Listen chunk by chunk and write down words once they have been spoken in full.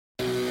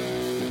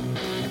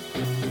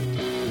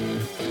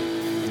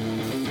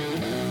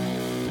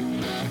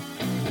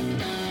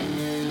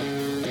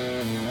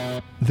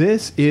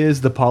This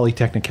is the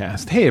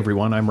Polytechnicast. Hey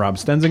everyone, I'm Rob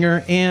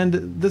Stenzinger, and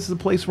this is a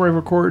place where I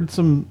record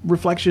some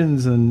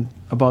reflections and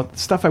about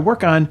stuff I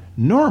work on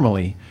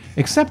normally.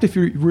 Except if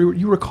you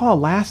recall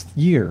last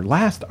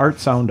Art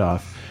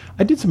Soundoff,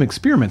 I did some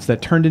experiments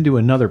that turned into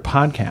another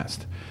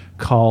podcast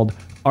called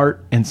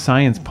Art and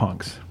Science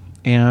Punks.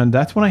 And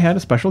that's when I had a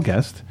special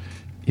guest,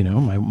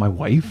 my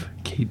wife,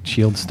 Kate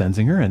Shields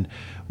Stenzinger, and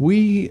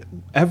we,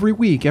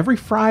 every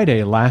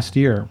Friday last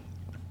year,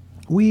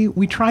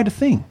 we tried a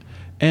thing.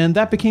 And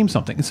that became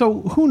something. And so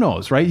who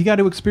knows, right? You got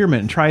to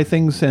experiment and try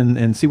things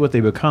and see what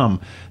they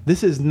become.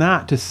 This is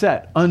not to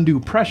set undue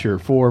pressure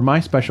for my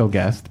special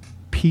guest,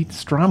 Pete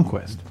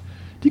Stromquist.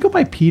 Do you go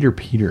by Pete or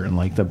Peter in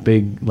like the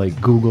big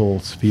Google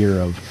sphere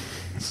of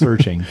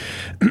searching?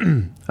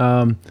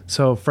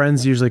 So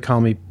friends usually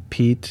call me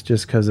Pete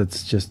just because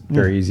it's just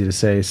very easy to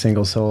say,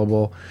 single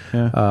syllable.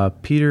 Yeah.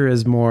 Peter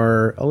is a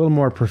little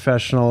more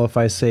professional. If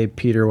I say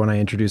Peter when I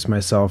introduce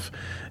myself,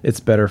 it's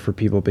better for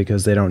people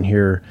because they don't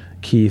hear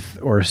Keith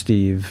or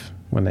Steve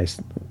when they,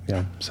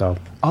 so.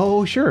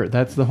 Oh, sure.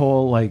 That's the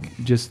whole,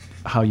 just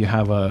how you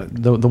have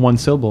the one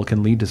syllable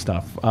can lead to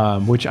stuff,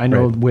 which I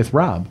know with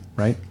Rob,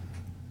 right?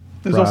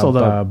 There's Rob, also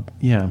Bob.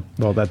 Yeah.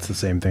 Well, that's the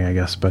same thing, I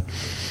guess, but.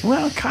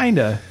 Well, kind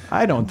of.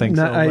 I don't think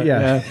so. But,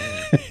 yeah.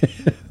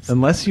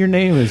 Unless your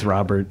name is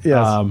Robert.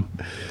 Yes.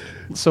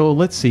 So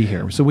let's see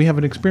here. So we have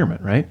an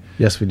experiment, right?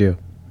 Yes, we do.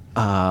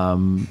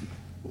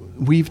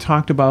 We've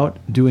talked about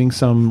doing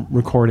some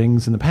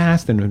recordings in the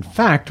past, and in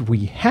fact,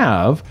 we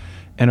have.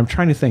 And I'm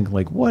trying to think,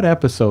 what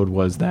episode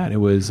was that? It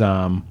was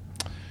the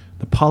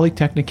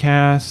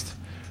Polytechnicast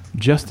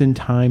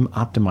Just-in-Time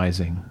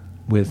Optimizing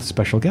with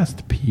special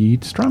guest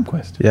Pete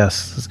Stromquist.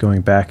 Yes, it's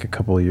going back a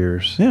couple of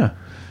years. Yeah.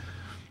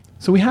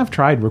 So we have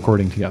tried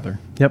recording together.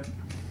 Yep.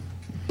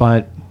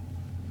 But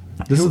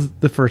this is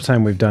the first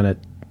time we've done it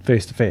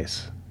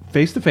face-to-face.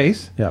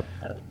 Face-to-face. Yep.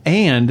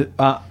 And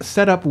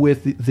set up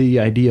with the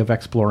idea of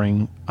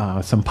exploring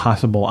some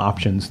possible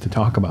options to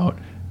talk about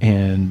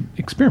and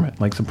experiment,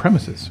 like some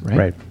premises, right?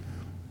 Right.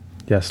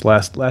 Yes,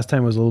 last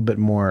time was a little bit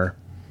more,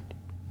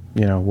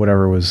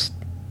 whatever was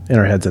in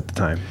our heads at the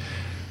time.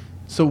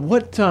 So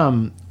what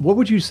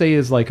would you say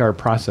is our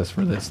process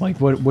for this?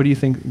 What do you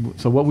think?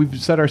 So what we've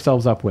set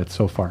ourselves up with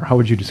so far, how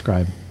would you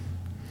describe?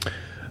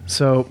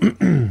 So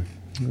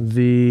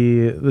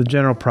the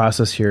general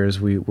process here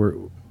is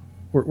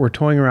we're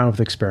toying around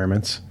with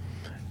experiments,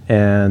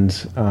 and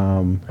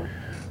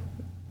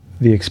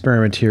the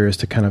experiment here is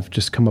to kind of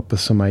just come up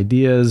with some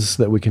ideas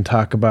that we can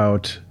talk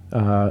about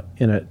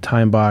in a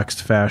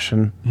time-boxed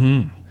fashion.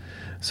 Mm.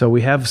 So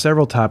we have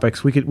several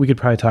topics. We could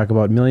probably talk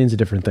about millions of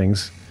different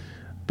things,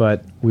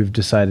 but we've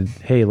decided,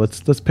 hey,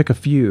 let's pick a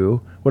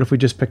few. What if we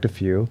just picked a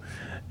few,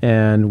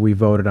 and we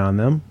voted on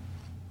them,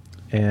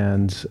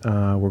 and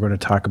we're going to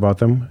talk about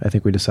them. I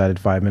think we decided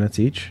 5 minutes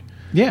each.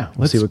 Yeah,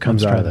 let's see what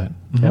comes out of that.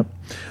 Mm-hmm. Yep.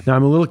 Now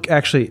I'm a little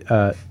actually.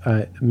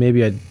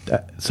 Maybe I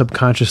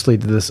subconsciously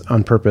did this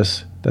on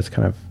purpose. That's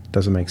kind of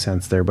doesn't make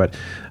sense there, but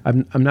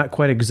I'm not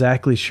quite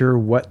exactly sure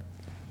what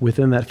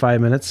within that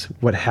 5 minutes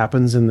what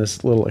happens in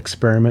this little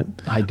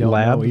experiment. I don't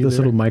lab, know either. This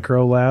little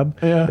micro lab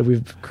that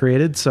we've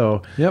created.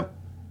 So yep.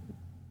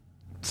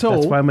 So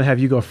that's why I'm going to have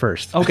you go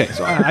first. Okay,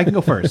 so I can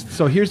go first.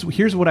 So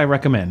here's what I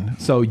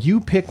recommend. So you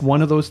pick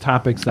one of those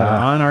topics that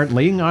are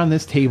laying on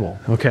this table.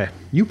 Okay.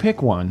 You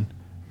pick one,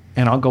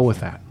 and I'll go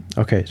with that.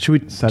 Okay.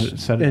 Should we set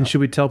it and up?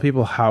 should we tell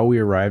people how we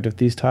arrived at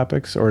these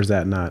topics, or is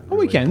that not? Well,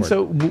 we can.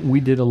 Important? So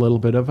we did a little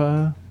bit of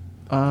a.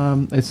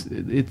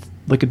 It's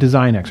like a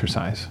design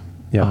exercise.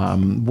 Yeah.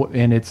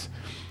 And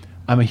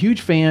I'm a huge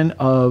fan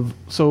of.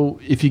 So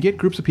if you get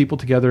groups of people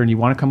together and you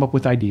want to come up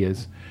with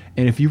ideas.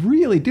 And if you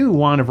really do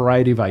want a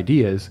variety of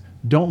ideas,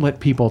 don't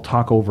let people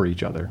talk over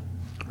each other.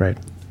 Right.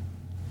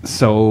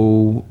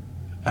 So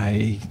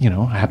I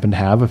happen to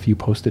have a few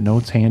Post-it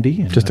notes handy.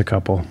 And just a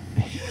couple.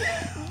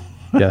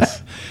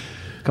 Yes.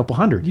 A couple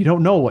hundred. You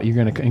don't know what you're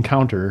going to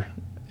encounter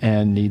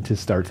and need to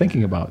start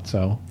thinking about.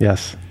 So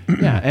yes.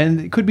 Yeah,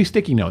 and it could be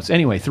sticky notes.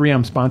 Anyway,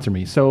 3M sponsor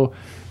me. So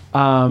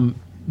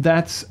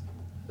that's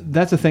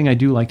a thing I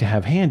do like to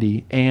have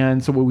handy.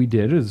 And so what we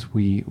did is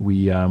we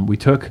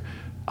took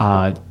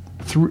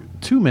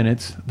 2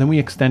 minutes, then we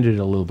extended it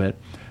a little bit,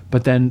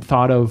 but then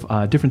thought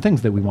of different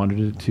things that we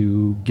wanted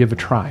to give a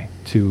try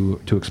to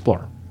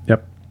explore.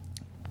 Yep.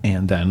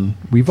 And then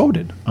we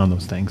voted on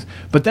those things.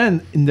 But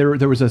then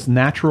there was this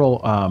natural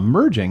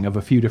merging of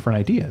a few different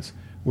ideas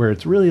where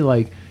it's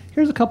really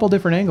here's a couple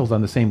different angles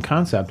on the same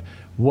concept.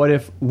 What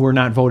if we're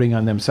not voting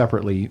on them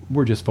separately?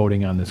 We're just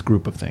voting on this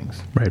group of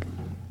things. Right.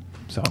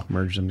 So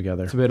merge them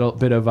together. It's a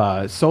bit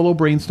of solo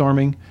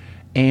brainstorming.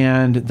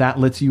 And that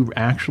lets you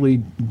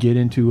actually get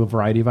into a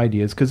variety of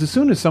ideas. Because as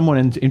soon as someone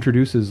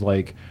introduces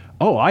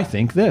oh, I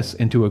think this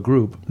into a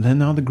group, then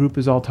now the group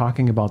is all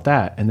talking about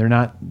that. And they're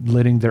not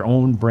letting their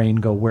own brain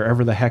go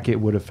wherever the heck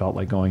it would have felt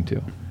like going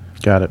to.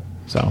 Got it.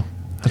 So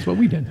that's what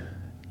we did.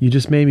 You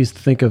just made me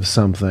think of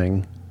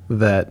something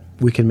that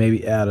we can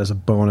maybe add as a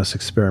bonus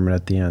experiment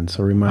at the end.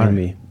 So remind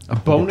me. A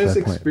bonus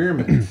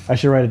experiment. I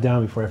should write it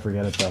down before I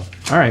forget it, though.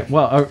 All right.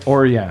 Well,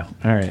 or yeah.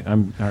 All right.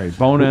 All right.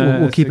 Bonus.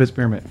 We'll keep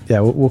experiment.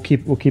 We'll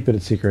keep it a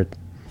secret.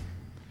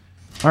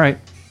 All right.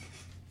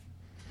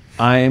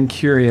 I am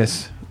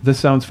curious. This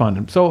sounds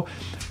fun. So,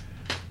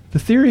 the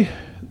theory.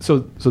 So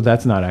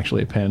that's not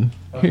actually a pen.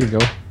 Here you go.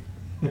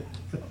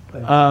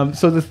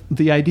 So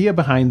the idea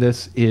behind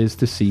this is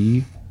to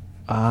see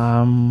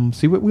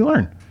what we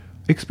learn,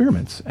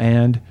 experiments,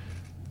 and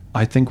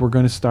I think we're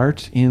going to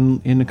start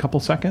in a couple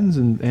seconds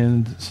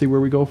and see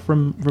where we go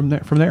from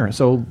there.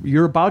 So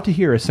you're about to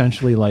hear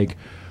essentially, like,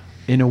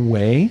 in a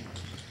way,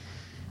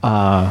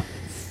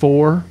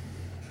 4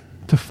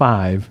 to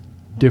 5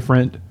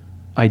 different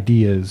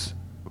ideas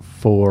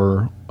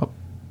for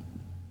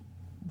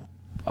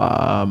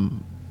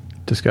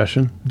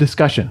discussion.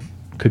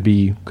 Could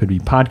be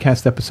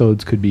podcast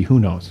episodes, could be who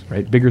knows,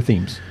 right? Bigger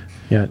themes.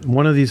 Yeah,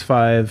 one of these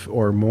 5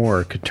 or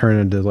more could turn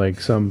into like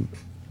some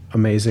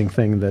amazing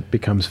thing that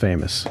becomes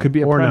famous. Could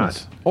be a or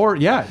premise. Not. Or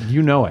yeah,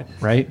 you know it,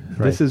 right?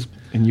 This is,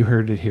 and you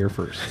heard it here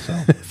first. So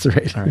that's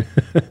right. All right.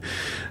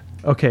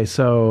 Okay,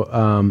 so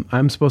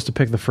I'm supposed to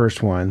pick the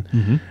first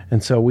one,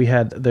 and so we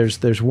had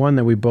there's one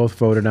that we both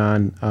voted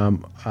on,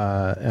 and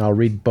I'll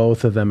read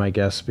both of them, I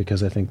guess,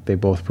 because I think they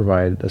both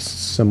provide a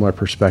similar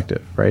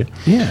perspective, right?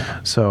 Yeah.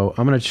 So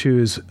I'm going to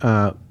choose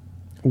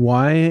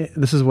why.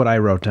 This is what I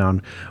wrote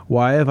down.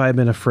 Why have I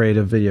been afraid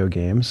of video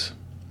games?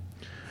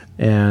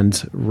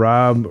 And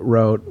Rob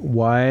wrote,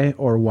 why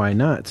or why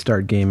not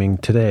start gaming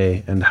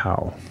today and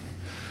how?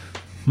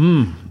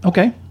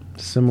 Okay.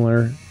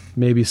 Similar,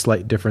 maybe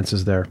slight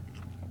differences there.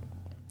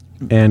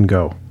 And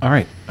go. All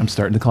right. I'm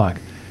starting the clock.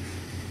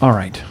 All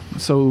right.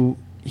 So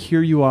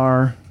here you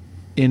are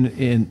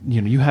in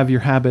you have your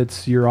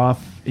habits, you're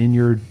off in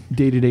your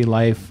day-to-day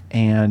life,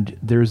 and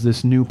there's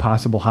this new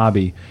possible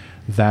hobby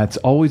that's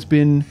always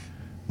been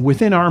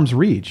within arm's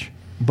reach,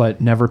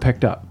 but never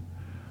picked up.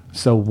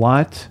 So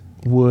what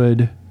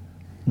would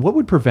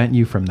prevent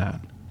you from that?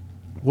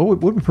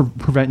 What would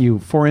prevent you,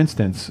 for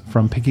instance,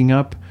 from picking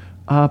up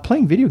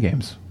playing video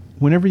games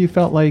whenever you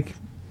felt like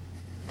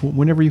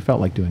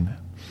doing that?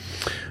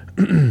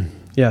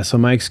 Yeah, so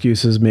my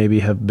excuses maybe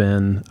have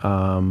been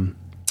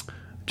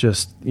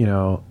just,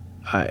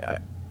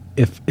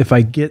 if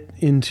I get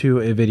into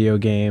a video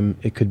game,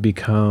 it could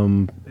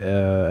become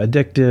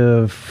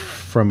addictive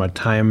from a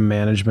time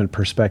management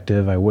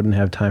perspective. I wouldn't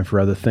have time for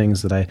other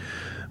things that I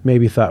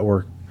maybe thought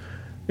were,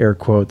 air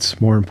quotes,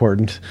 more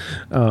important.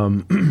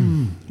 But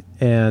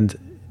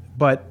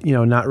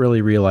not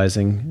really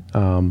realizing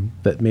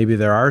that maybe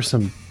there are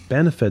some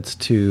benefits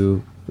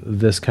to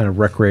this kind of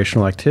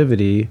recreational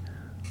activity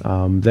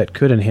that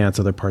could enhance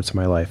other parts of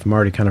my life. I'm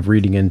already kind of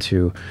reading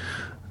into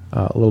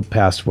a little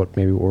past what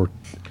maybe we're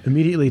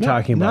immediately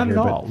talking about here.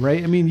 Not at all,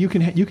 right? I mean, you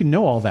can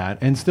know all that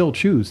and still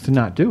choose to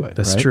not do it.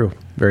 That's right? true.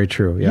 Very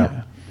true.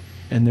 Yeah.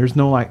 And there's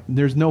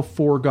no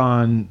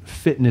foregone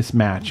fitness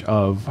match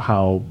of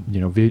how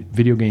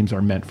video games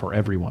are meant for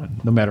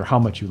everyone, no matter how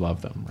much you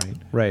love them, right?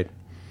 Right.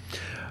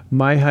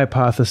 My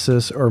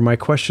hypothesis or my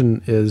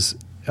question is,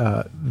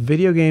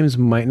 video games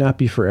might not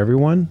be for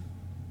everyone,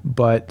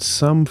 but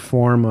some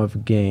form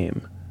of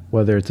game,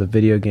 whether it's a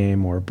video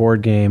game or a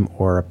board game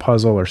or a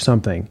puzzle or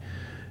something,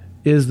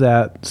 is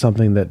that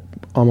something that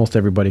almost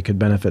everybody could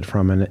benefit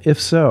from? And if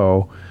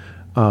so,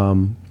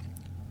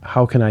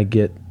 how can I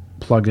get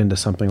plugged into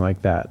something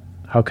like that?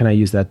 How can I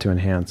use that to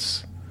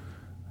enhance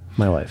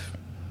my life?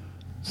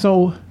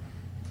 So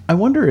I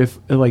wonder if,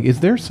 is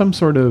there some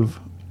sort of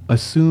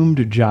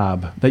assumed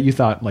job that you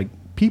thought, like,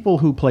 people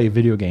who play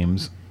video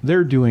games,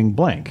 they're doing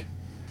blank,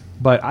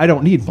 but I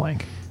don't need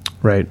blank.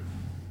 Right.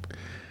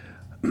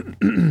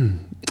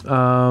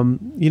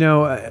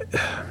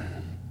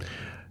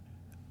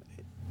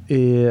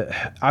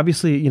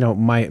 Obviously,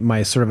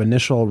 my sort of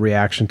initial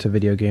reaction to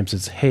video games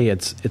is, hey,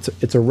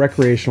 it's a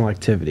recreational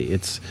activity.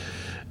 It's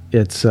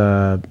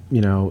my.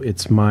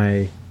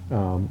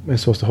 Am I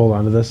supposed to hold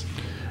on to this?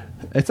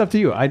 It's up to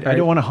you. I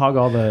don't want to hog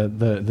all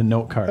the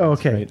note cards. Oh,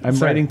 okay. Right? I'm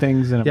writing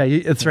things. And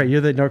that's right.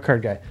 You're the note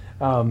card guy.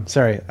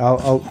 Sorry.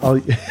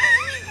 I'll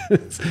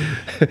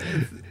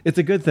It's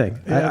a good thing.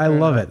 I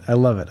love it. I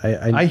love it.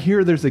 I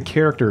hear there's a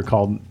character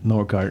called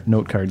Note Card Guy.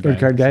 Note Card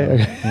Guy?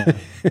 So, okay.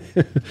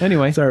 Yeah.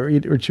 Anyway. Sorry,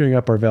 we're chewing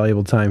up our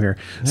valuable time here.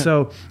 Yeah.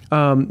 So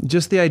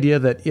just the idea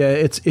that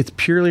it's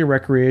purely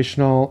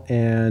recreational,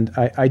 and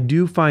I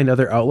do find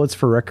other outlets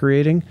for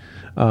recreating.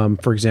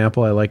 For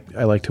example, I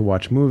like to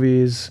watch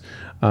movies.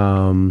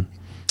 I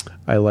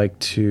like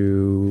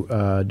to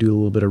do a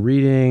little bit of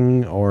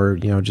reading, or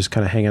just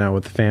kind of hanging out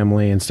with the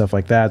family and stuff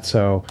like that.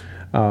 So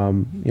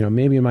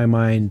maybe in my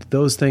mind,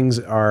 those things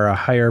are a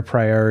higher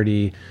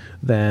priority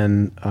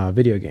than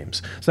video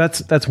games. So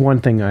that's one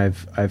thing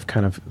I've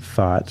kind of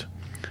thought.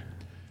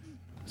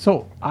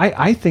 So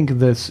I think of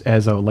this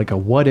as a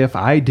what if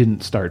I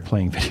didn't start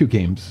playing video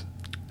games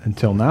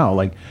until now?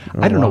 I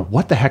don't know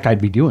what the heck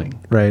I'd be doing.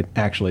 Right.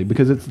 Actually,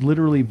 because it's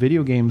literally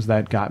video games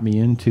that got me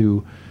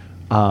into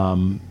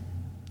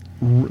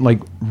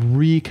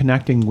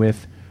reconnecting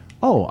with,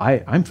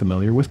 I'm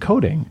familiar with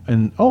coding,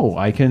 and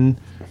I can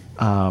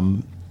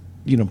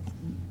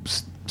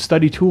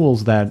study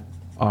tools that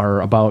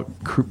are about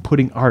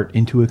putting art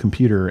into a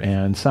computer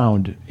and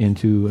sound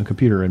into a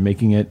computer and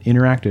making it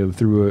interactive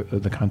through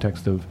the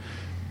context of,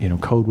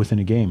 code within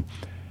a game.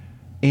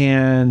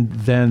 And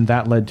then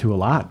that led to a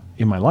lot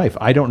in my life.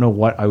 I don't know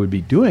what I would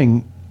be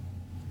doing,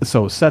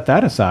 so set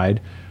that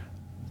aside.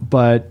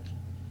 But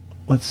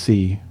let's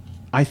see.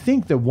 I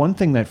think the one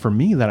thing that for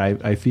me that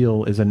I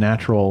feel is a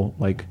natural,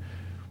 like,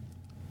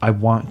 I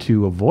want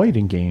to avoid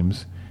in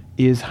games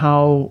is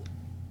how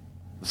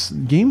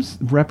games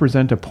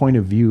represent a point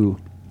of view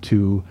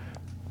to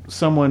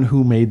someone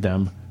who made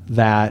them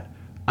that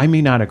I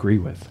may not agree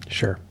with.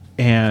 Sure.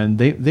 And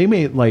they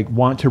may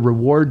want to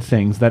reward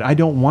things that I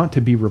don't want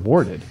to be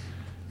rewarded.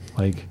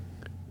 Like,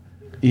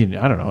 I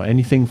don't know,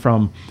 anything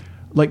from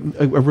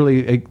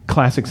a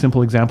classic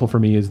simple example for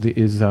me is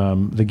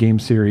the game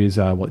series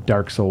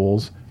Dark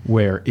Souls,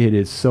 where it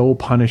is so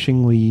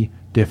punishingly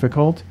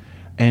difficult,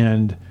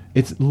 and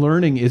it's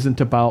learning isn't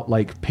about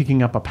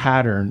picking up a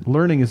pattern.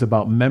 Learning is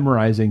about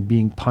memorizing,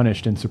 being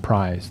punished and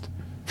surprised.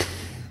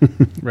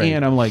 Right.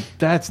 And I'm like,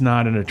 that's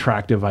not an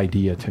attractive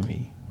idea to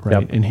me,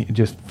 right? Yep. And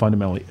just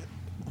fundamentally,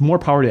 more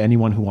power to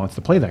anyone who wants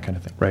to play that kind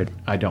of thing. Right.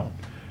 I don't.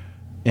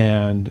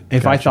 And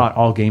if I thought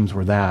all games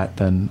were that,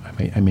 then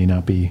I may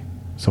not be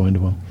so into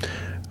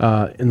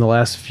them. In the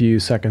last few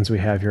seconds we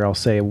have here, I'll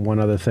say one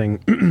other thing.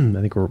 I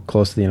think we're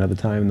close to the end of the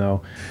time,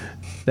 though.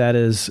 That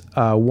is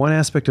one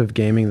aspect of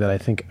gaming that I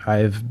think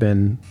I've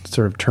been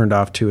sort of turned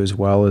off to as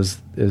well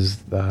is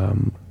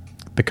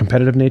the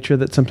competitive nature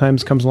that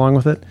sometimes comes along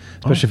with it,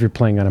 especially if you're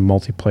playing on a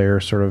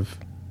multiplayer sort of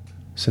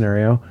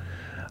scenario.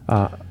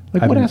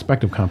 What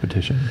aspect of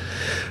competition?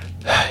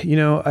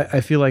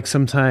 I feel like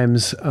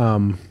sometimes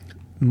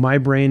my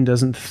brain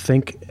doesn't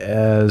think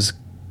as...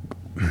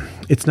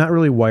 It's not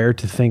really wired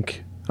to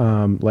think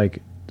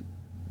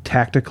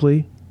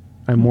tactically.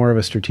 I'm more of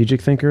a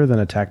strategic thinker than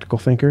a tactical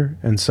thinker.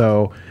 And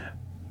so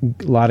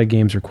a lot of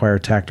games require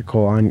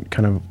tactical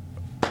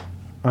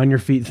on your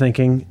feet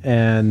thinking,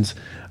 and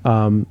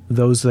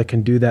those that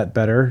can do that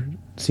better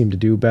seem to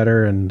do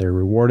better, and they're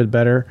rewarded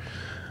better.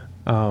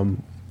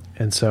 And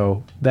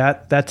so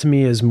that to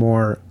me has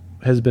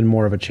been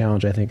more of a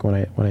challenge, I think, when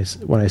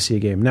I see a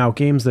game. Now,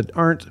 games that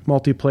aren't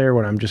multiplayer,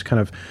 when I'm just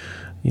kind of,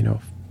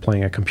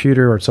 playing a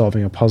computer or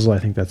solving a puzzle, I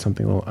think that's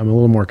something I'm a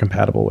little more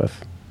compatible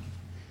with.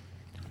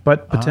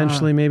 But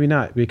potentially maybe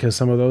not, because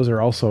some of those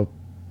are also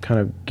kind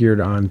of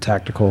geared on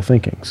tactical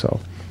thinking. So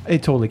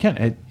it totally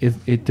can.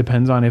 It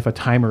depends on if a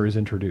timer is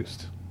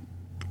introduced.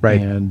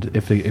 Right. And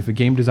if a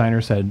game designer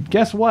said,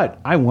 guess what?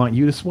 I want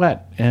you to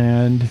sweat.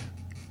 And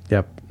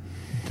yep.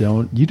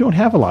 You don't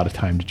have a lot of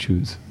time to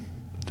choose.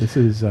 This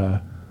is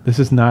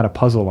not a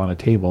puzzle on a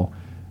table.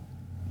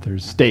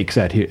 There's stakes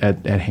at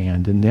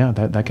hand, and yeah,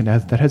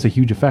 that has a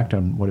huge effect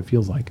on what it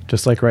feels like.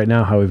 Just like right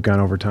now, how we've gone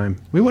over time.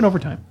 We went over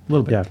time a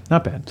little bit. Yeah,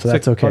 not bad. So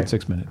that's okay. About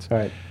 6 minutes. All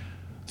right.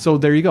 So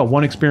there you go.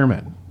 One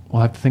experiment.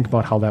 We'll have to think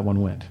about how that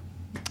one went,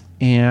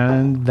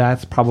 and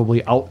that's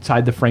probably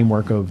outside the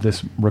framework of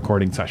this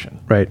recording session.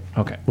 Right.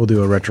 Okay. We'll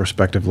do a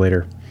retrospective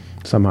later,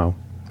 somehow.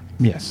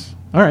 Yes.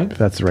 All right. If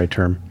that's the right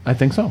term. I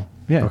think so.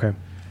 Yeah. Okay.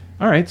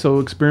 All right. So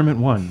experiment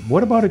 1.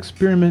 What about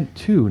experiment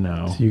 2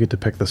 now? So you get to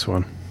pick this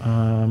one.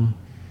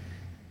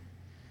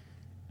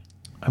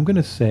 I'm going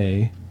to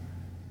say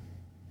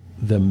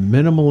the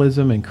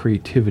minimalism and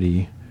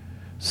creativity.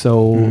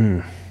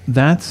 So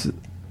that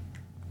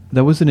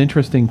was an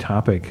interesting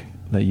topic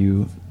that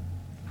you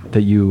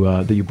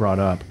brought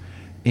up,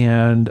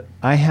 and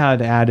I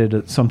had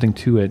added something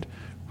to it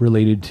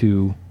related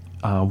to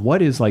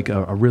what is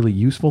a really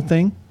useful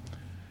thing,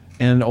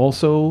 and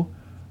also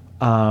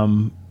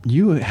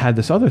you had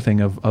this other thing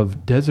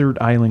of desert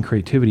island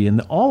creativity, and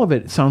all of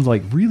it sounds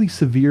like really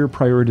severe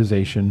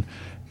prioritization,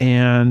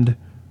 and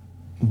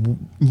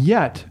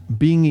yet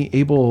being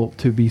able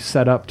to be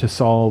set up to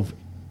solve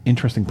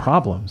interesting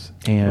problems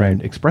and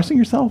expressing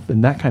yourself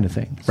and that kind of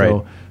thing.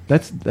 So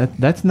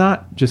that's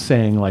not just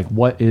saying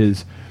what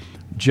is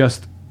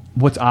just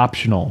what's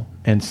optional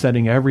and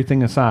setting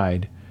everything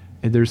aside.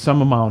 There's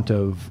some amount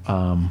of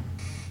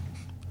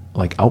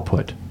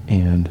output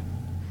and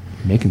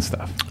making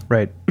stuff,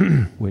 right?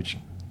 which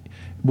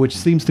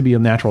seems to be a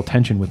natural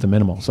tension with the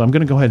minimal. So I'm going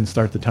to go ahead and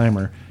start the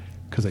timer,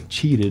 because I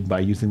cheated by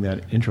using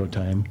that intro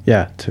time.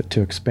 Yeah,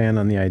 to expand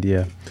on the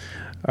idea.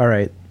 All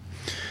right.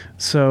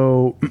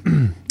 So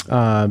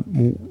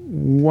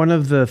one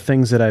of the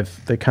things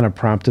that kind of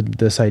prompted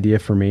this idea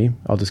for me,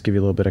 I'll just give you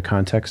a little bit of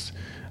context,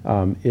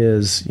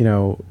 is,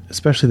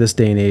 especially this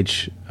day and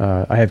age,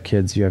 I have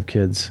kids, you have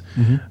kids.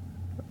 Mm-hmm.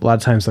 A lot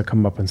of times they'll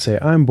come up and say,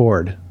 I'm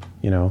bored,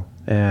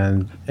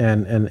 and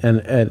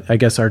I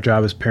guess our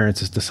job as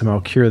parents is to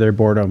somehow cure their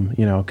boredom,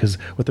 because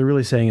what they're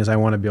really saying is, I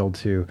want to be able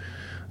to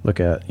look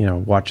at,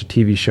 watch a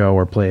TV show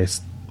or play,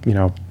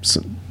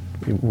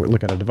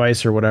 look at a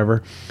device or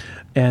whatever.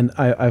 And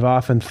I've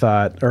often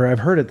thought, or I've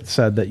heard it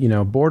said that,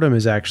 boredom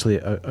is actually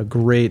a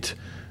great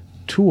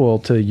tool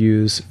to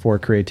use for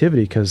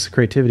creativity, because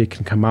creativity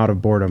can come out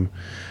of boredom.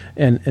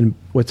 And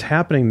what's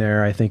happening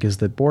there, I think, is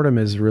that boredom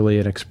is really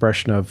an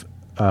expression of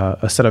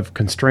a set of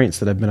constraints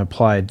that have been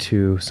applied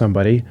to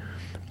somebody.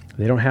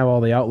 They don't have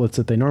all the outlets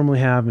that they normally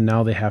have, and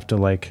now they have to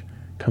like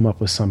come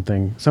up with some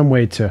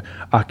way to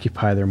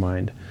occupy their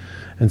mind.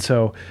 And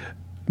so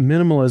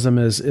minimalism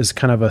is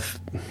kind of a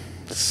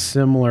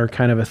similar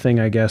kind of a thing,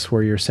 I guess,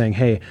 where you're saying,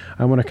 hey,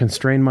 I want to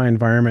constrain my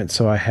environment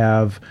so I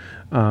have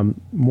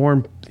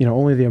more,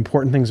 only the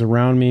important things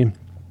around me,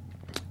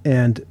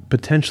 and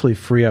potentially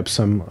free up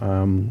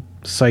some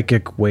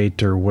psychic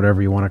weight or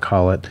whatever you want to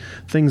call it,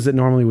 things that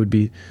normally would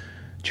be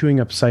chewing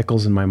up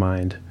cycles in my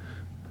mind,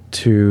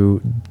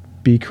 to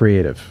be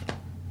creative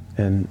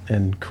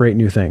and create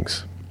new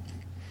things.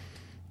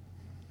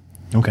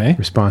 Okay.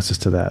 Responses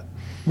to that.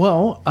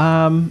 Well,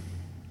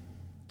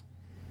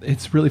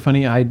 it's really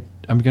funny. I'm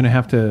going to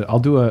have to, I'll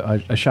do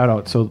a shout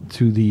out. So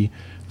to the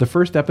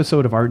first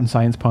episode of Art and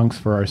Science Punks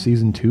for our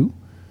season 2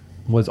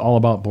 was all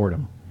about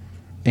boredom.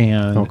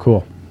 And oh,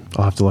 cool.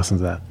 I'll have to listen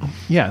to that.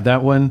 Yeah,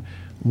 that one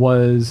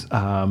was,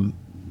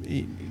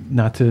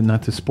 not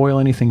to spoil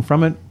anything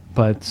from it,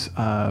 but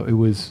it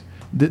was,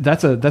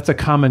 that's a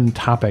common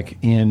topic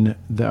in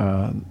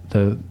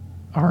the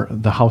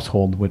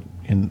household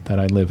that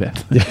I live in.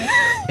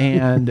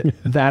 And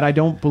that I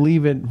don't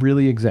believe it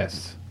really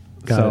exists.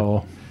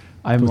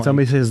 When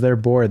somebody says they're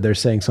bored, they're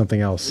saying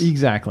something else.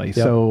 Exactly. Yep.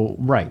 So,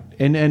 right.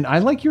 And I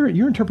like your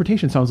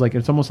interpretation. Sounds like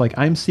it's almost like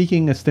I'm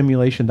seeking a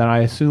stimulation that I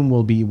assume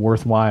will be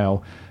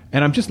worthwhile,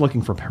 and I'm just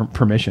looking for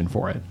permission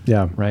for it.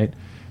 Yeah. Right.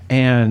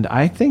 And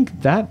I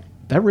think that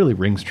really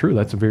rings true.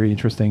 That's a very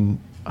interesting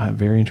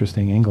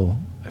angle,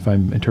 if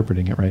I'm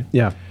interpreting it right.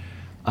 Yeah.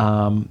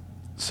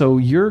 So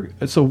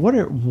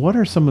what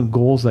are some of the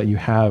goals that you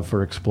have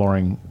for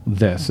exploring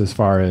this, as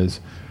far as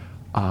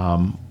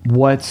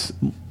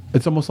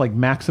it's almost like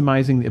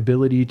maximizing the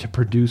ability to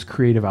produce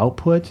creative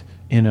output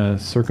in a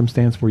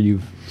circumstance where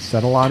you've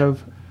set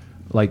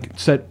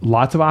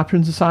lots of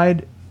options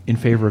aside in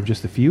favor of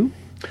just a few?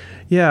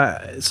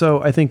 Yeah.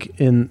 So I think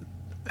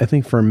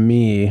for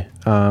me,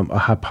 a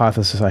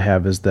hypothesis I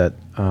have is that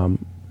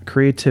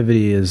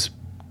creativity is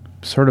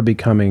sort of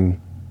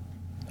becoming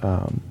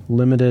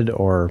limited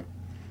or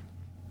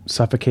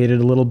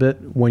suffocated a little bit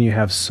when you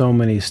have so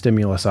many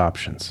stimulus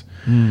options.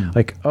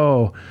 Like,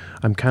 oh,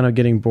 I'm kind of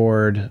getting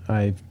bored.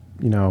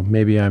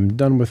 Maybe I'm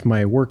done with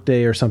my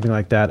workday or something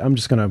like that. I'm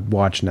just going to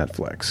watch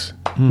Netflix.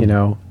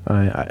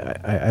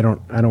 I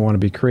don't want to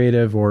be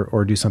creative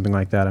or do something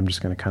like that. I'm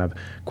just going to kind of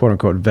quote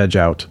unquote veg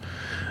out.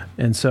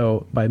 And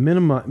so by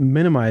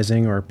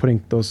minimizing or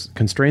putting those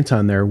constraints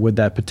on there, would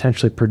that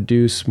potentially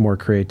produce more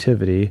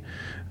creativity?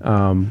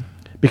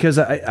 Because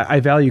I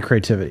value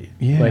creativity.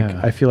 Yeah. Like,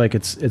 I feel like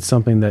it's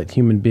something that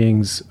human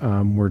beings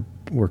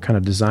were kind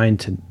of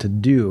designed to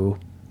do,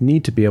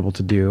 need to be able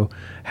to do,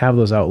 have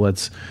those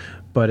outlets.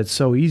 But it's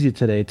so easy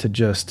today to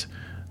just,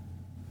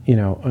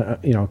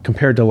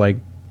 compared to like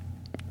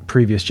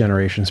previous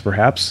generations,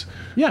 perhaps.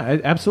 Yeah,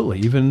 absolutely.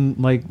 Even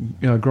like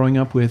growing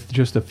up with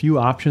just a few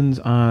options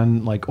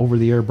on like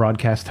over-the-air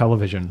broadcast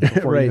television.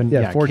 Right.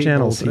 Even, 4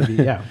 channels.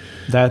 TV, yeah,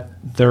 that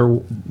there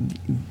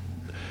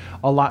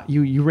a lot.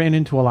 You ran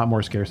into a lot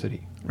more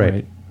scarcity.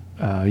 Right.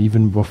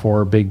 Even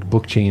before big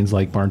book chains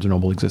like Barnes &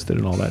 Noble existed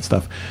and all that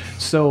stuff.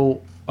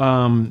 So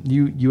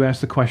you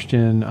asked the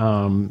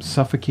question,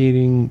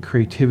 suffocating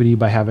creativity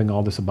by having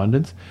all this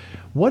abundance.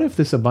 What if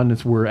this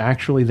abundance were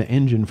actually the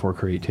engine for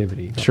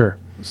creativity? Sure.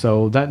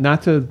 So that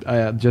not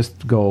to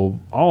just go,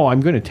 oh,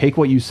 I'm going to take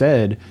what you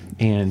said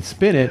and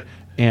spin it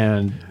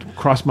and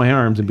cross my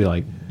arms and be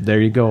like, there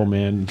you go,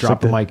 man.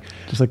 Drop the mic.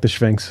 Just like the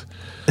Sphinx.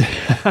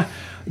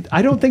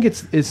 I don't think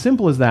it's as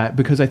simple as that,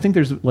 because I think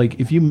there's like,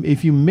 if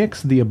you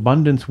mix the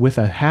abundance with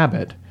a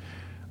habit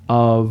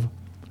of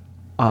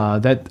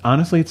that,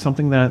 honestly, it's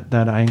something that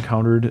I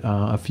encountered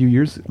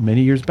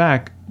many years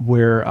back,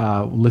 where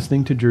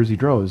listening to Jersey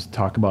Droz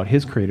talk about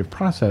his creative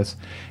process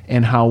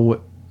and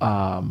how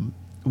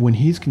when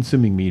he's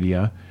consuming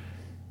media,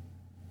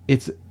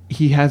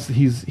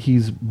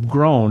 he's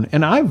grown,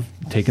 and I've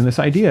taken this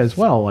idea as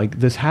well, like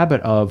this habit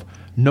of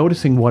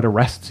noticing what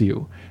arrests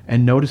you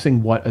and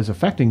noticing what is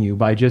affecting you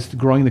by just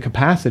growing the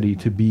capacity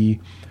to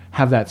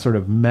have that sort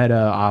of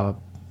meta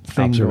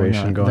thing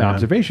observation going on.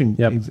 Observation.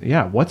 Yep.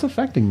 Yeah. What's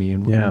affecting me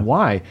and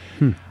why?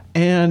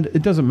 And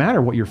it doesn't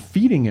matter what you're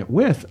feeding it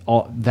with.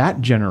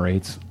 That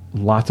generates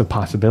lots of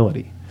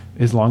possibility,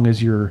 as long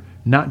as you're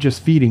not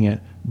just feeding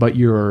it, but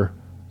you're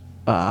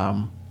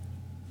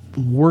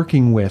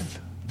working with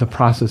the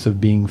process of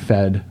being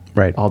fed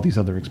all these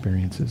other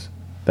experiences.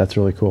 That's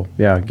really cool.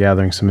 Yeah,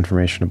 gathering some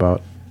information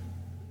about.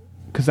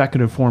 Because that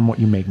could inform what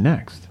you make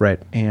next. Right.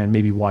 And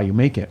maybe why you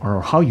make it,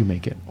 or how you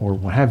make it, or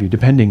what have you,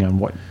 depending on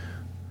what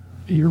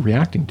you're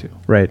reacting to.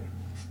 Right.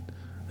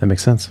 That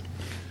makes sense.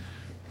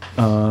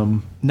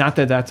 Not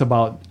that that's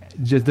about,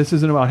 this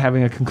isn't about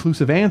having a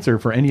conclusive answer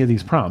for any of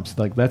these prompts.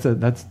 Like that's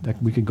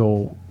we could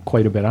go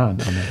quite a bit on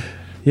that.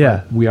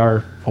 Yeah. But we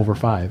are over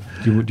 5.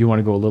 Do you want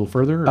to go a little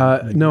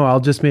further? No, I'll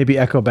just maybe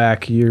echo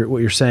back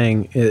what you're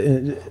saying.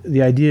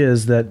 The idea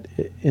is that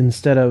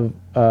instead of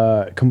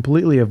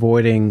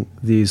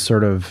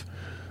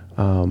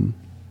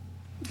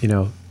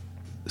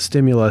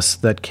stimulus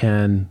that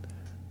can,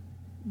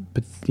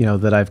 but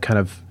that I've kind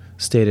of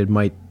stated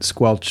might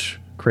squelch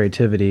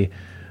creativity,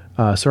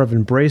 sort of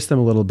embrace them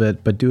a little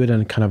bit, but do it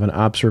in kind of an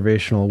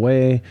observational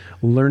way,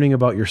 learning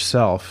about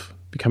yourself,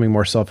 becoming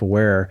more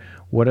self-aware.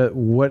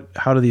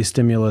 How do these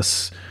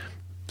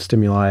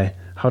stimuli,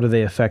 how do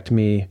they affect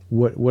me?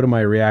 What am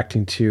I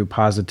reacting to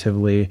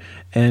positively?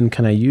 And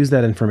can I use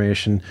that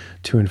information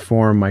to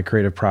inform my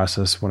creative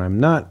process when I'm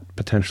not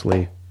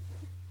potentially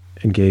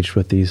engaged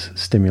with these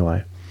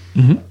stimuli?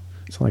 Mm-hmm.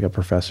 Sound like a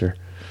professor.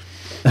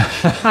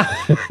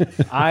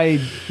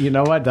 You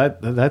know what?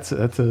 That's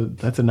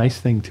a nice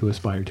thing to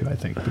aspire to, I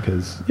think,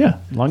 because as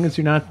long as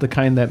you're not the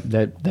kind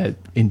that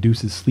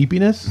induces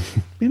sleepiness,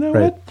 right,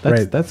 what?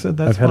 That's I've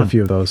fun. had a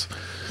few of those.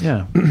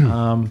 Yeah.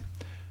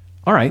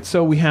 All right.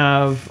 So we've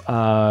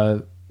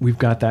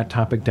got that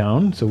topic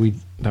down. So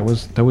that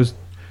was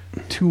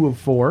 2 of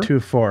 4. 2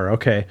 of 4.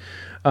 Okay.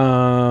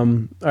 All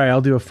right, I'll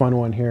do a fun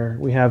one here.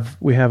 We have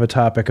a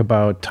topic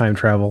about time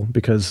travel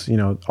because,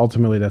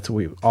 ultimately that's what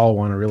we all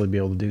want to really be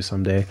able to do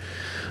someday.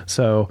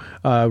 So,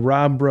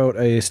 Rob wrote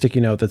a sticky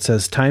note that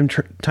says time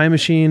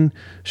machine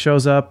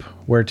shows up,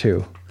 where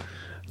to?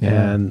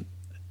 Yeah. And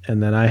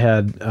then I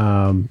had,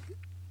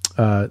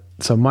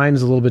 so mine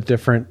is a little bit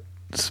different,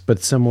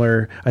 but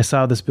similar. I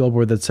saw this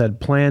billboard that said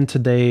plan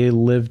today,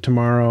 live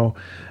tomorrow.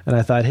 And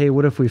I thought, hey,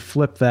 what if we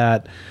flip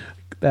that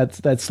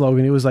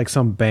slogan? It was like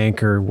some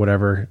bank or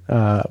whatever.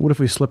 What if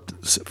we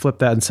flipped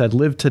that and said,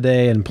 live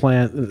today and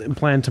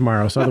plan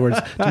tomorrow? So in other words,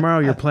 tomorrow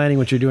you're planning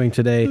what you're doing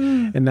today,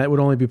 and that would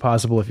only be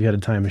possible if you had a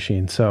time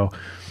machine. So,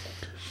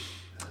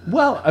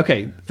 well,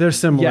 okay, they're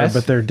similar, yes,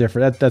 but they're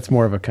different. That's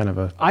more of a kind of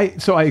a.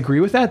 So I agree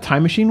with that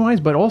time machine wise,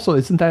 but also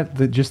isn't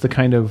that just the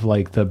kind of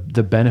like the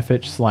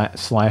benefit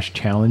slash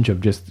challenge of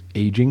just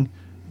aging,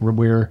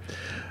 where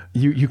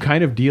you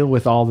kind of deal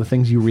with all the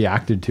things you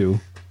reacted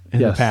to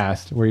in the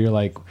past, where you're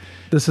like,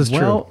 this is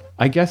true.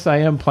 I guess I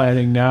am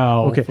planning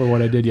now for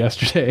what I did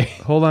yesterday.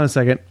 Hold on a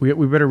second.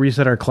 We better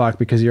reset our clock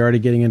because you're already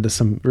getting into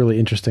some really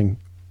interesting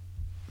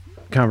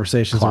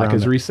conversations. Clock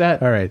is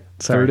reset. All right.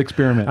 Sorry. Third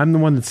experiment. I'm the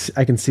one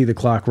I can see the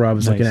clock. Rob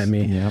is looking at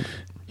me. Yep.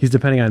 He's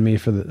depending on me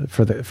for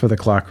the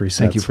clock resets.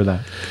 Thank you for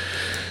that.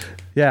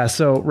 Yeah,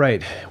 so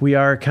right, we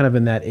are kind of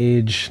in that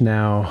age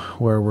now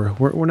where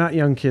we're not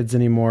young kids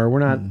anymore. We're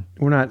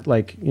not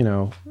like in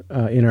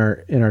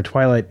our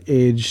twilight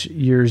age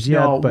years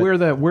yet. No, but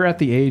we're at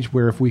the age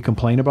where if we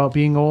complain about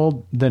being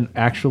old, then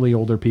actually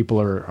older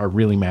people are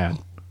really mad.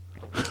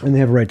 And they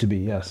have a right to be,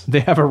 yes.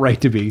 They have a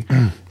right to be,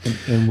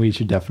 and we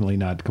should definitely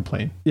not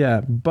complain. Yeah,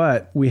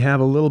 but we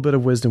have a little bit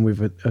of wisdom. We've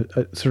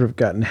sort of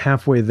gotten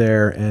halfway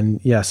there, and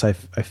yes, I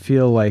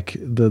feel like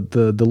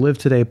the live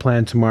today,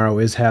 plan tomorrow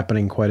is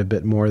happening quite a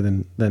bit more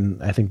than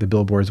I think the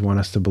billboards want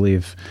us to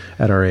believe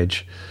at our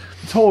age.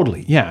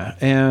 Totally, yeah,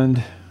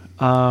 and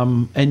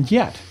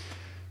yet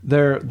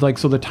they're like,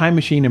 so the time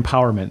machine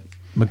empowerment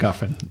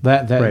MacGuffin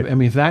that right. I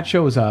mean, if that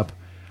shows up,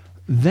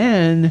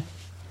 then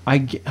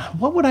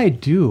what would I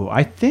do?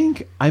 I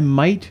think I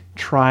might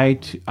try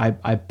to.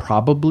 I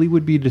probably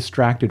would be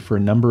distracted for a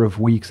number of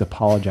weeks,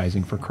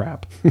 apologizing for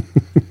crap.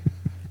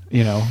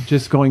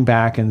 Just going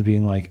back and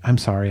being like, "I'm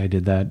sorry, I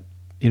did that."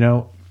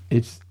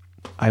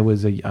 I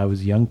was a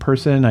young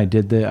person. I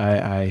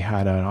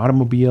had an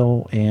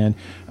automobile and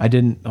I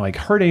didn't like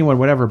hurt anyone,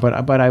 whatever.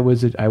 But I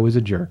was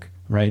a jerk,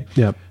 right?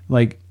 Yep.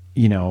 Like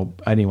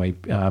anyway,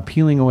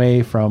 peeling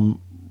away from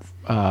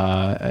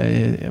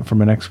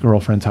an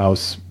ex-girlfriend's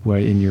house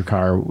in your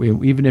car,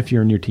 even if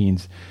you're in your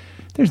teens,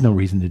 there's no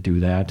reason to do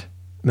that.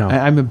 No,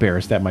 I'm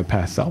embarrassed at my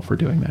past self for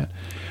doing that.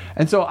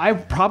 And so I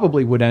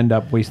probably would end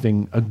up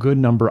wasting a good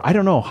number. I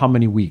don't know how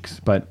many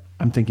weeks, but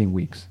I'm thinking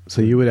weeks.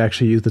 So you would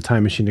actually use the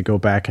time machine to go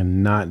back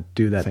and not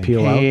do that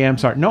peel out? Hey, I'm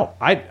sorry. No,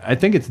 I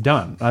think it's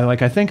done.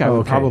 I think I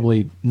would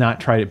probably not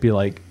try to be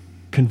like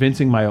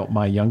convincing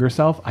my younger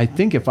self. I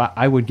think if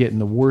I would get in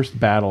the worst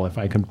battle if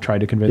I could try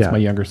to convince my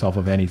younger self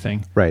of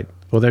anything. Right.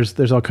 Well,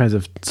 there's all kinds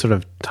of sort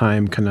of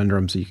time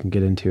conundrums that you can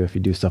get into if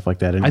you do stuff like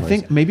that. Anyways. I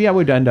think maybe I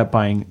would end up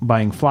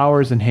buying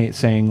flowers and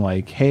saying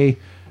like, "Hey,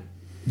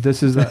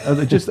 this is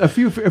just a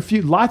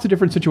few lots of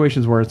different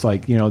situations where it's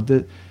like,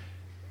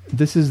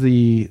 this is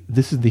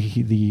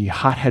the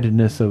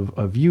hot-headedness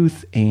of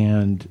youth,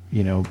 and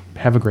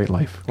have a great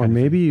life." Or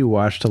maybe you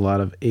watched a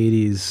lot of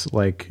 80s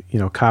like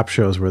cop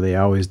shows where they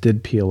always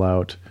did peel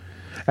out.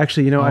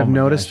 Actually, I've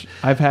noticed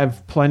I've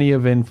had plenty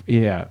of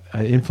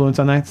influence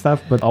on that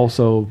stuff, but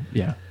also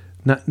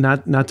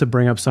not to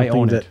bring up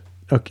something that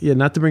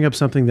not to bring up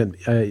something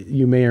that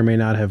you may or may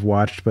not have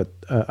watched, but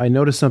I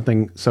noticed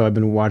something. So I've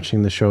been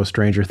watching the show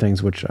Stranger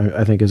Things, which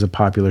I think is a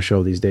popular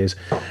show these days.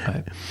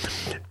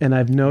 And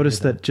I've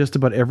noticed that just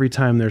about every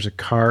time there's a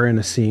car in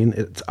a scene,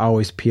 it's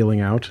always peeling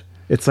out.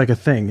 It's like a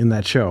thing in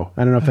that show.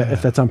 I don't know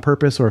if that's on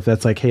purpose or if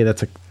that's like, hey,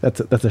 that's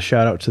a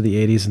shout out to the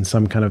 80s in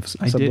some kind of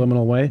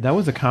subliminal way. That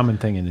was a common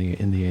thing in the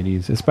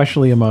 80s,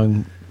 especially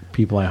among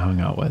people I hung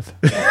out with.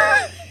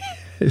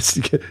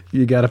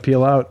 You got to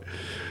peel out.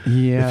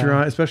 Yeah. If you're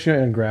on, especially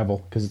on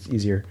gravel, because it's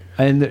easier.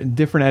 And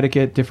different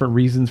etiquette, different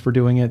reasons for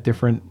doing it,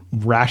 different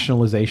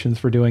rationalizations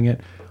for doing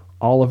it.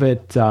 all of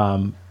it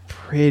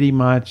pretty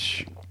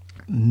much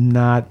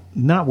not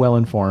well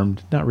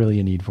informed. Not really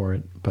a need for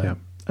it, but Yeah.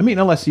 I mean,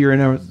 unless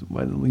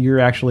you're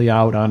actually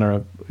out on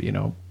a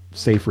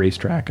safe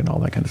racetrack and all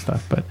that kind of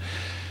stuff. But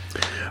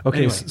okay,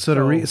 anyway, so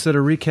to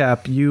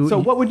recap, you. So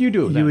what would you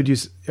do? You would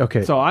use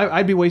okay. So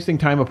I'd be wasting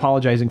time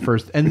apologizing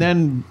first, and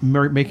then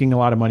making a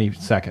lot of money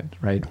second,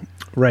 right?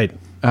 Right.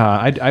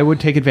 I would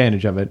take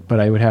advantage of it, but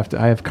I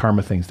have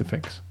karma things to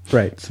fix.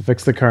 Right. So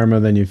fix the karma,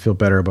 then you feel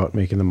better about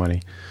making the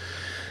money.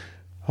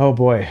 Oh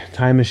boy,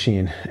 time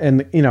machine.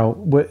 And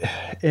what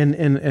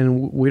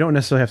and we don't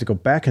necessarily have to go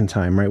back in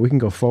time, right? We can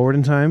go forward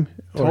in time.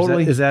 Or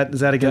Totally. Is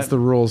that against the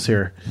rules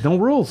here? No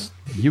rules.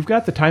 You've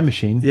got the time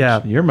machine.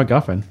 Yeah. You're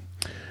MacGuffin.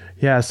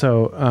 Yeah,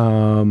 so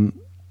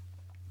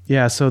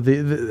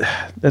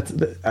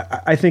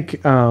I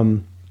think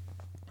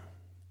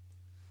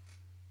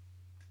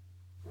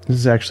this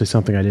is actually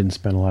something I didn't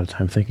spend a lot of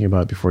time thinking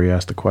about before you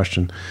asked the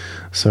question.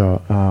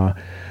 So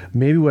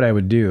maybe what I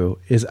would do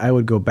is I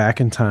would go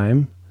back in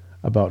time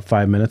about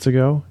 5 minutes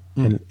ago,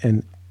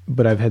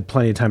 but I've had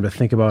plenty of time to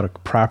think about a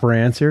proper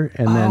answer,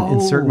 and then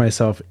insert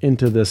myself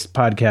into this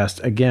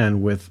podcast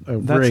again with a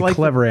very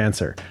clever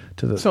answer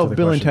to the. So to the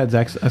Bill question. and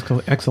Ted's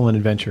Excellent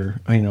Adventure.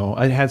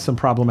 I had some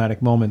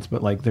problematic moments,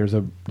 but like there's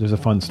a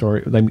fun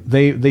story. Like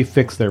they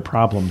fix their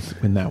problems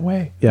in that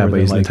way. Yeah, where by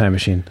they're using the time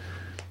machine.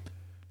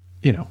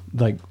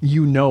 Like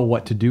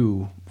what to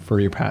do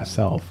for your past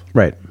self.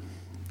 Right.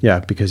 Yeah,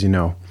 because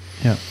Yeah.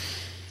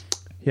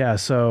 Yeah.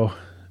 So,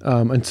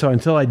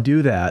 until I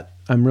do that,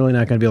 I'm really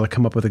not going to be able to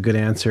come up with a good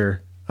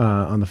answer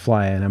on the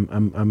fly, and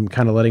I'm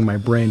kind of letting my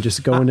brain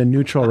just go into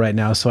neutral right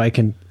now, so I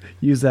can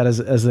use that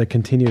as a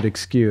continued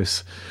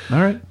excuse.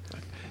 All right.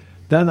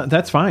 Then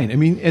that's fine. I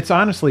mean, it's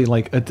honestly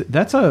like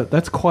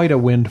that's quite a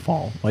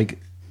windfall. Like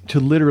to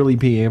literally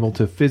be able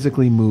to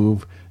physically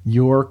move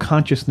your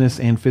consciousness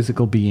and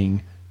physical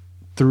being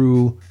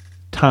through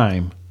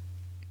time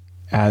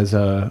as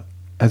a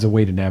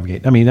way to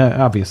navigate. I mean,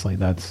 obviously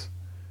that's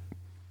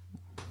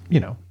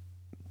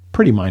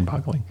pretty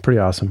mind-boggling. Pretty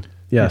awesome.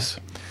 Yes.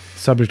 Yeah.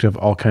 Subject of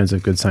all kinds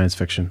of good science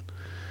fiction.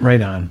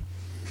 Right on.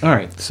 All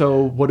right.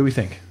 So what do we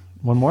think?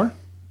 One more?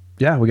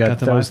 Yeah, we got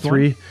that was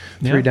three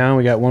down.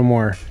 We got one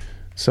more.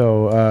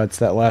 So it's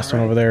that last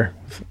one over there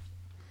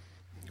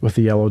with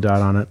the yellow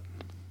dot on it.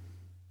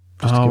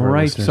 All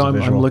right. So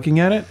I'm looking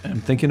at it.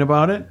 I'm thinking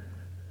about it.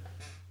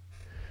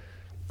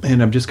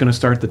 And I'm just going to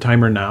start the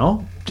timer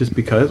now just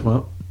because,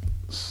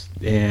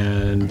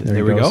 and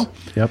there we go.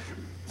 Yep.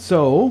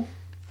 So,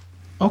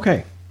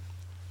 okay.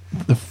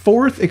 The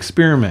fourth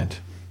experiment.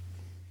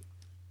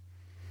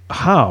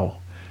 How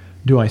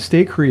do I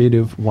stay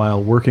creative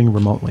while working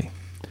remotely?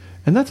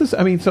 And that's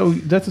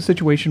a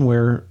situation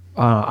where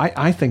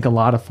I think a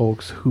lot of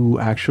folks who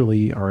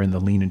actually are in the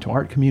Lean Into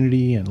Art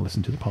community and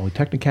listen to the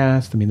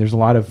Polytechnicast. I mean, there's a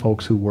lot of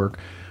folks who work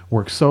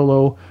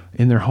solo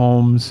in their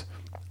homes,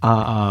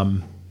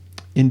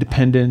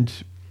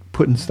 independent,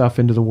 putting stuff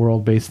into the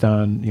world based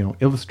on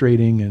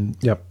illustrating and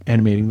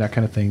animating, that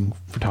kind of thing,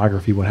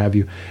 photography, what have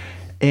you.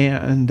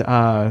 And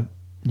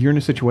you're in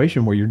a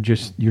situation where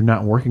you're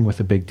not working with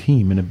a big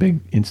team in a big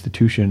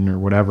institution or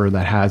whatever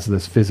that has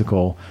this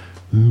physical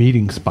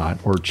meeting spot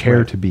or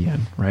chair to be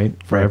in, right?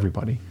 For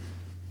everybody.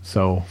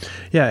 So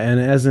yeah, and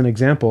as an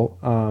example,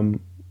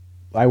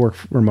 I work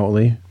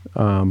remotely.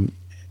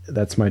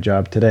 That's my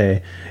job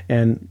today.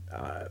 And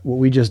what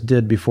we just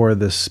did before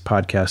this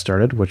podcast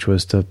started, which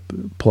was to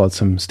pull out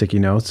some sticky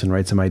notes and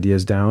write some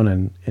ideas down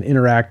and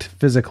interact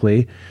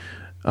physically.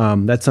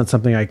 That's not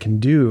something I can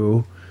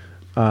do,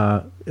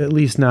 at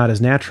least not as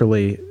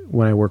naturally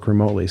when I work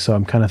remotely. So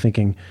I'm kind of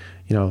thinking,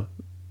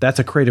 that's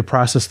a creative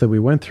process that we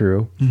went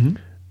through. Mm-hmm.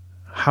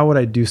 How would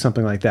I do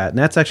something like that? And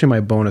that's actually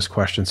my bonus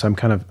question. So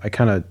I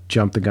kind of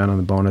jumped the gun on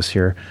the bonus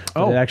here.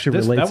 But it actually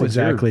relates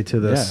exactly to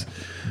this.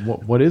 Yeah.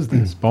 What is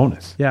this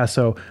bonus? Yeah.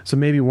 So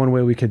maybe one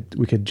way we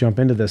could jump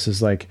into this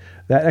is like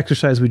that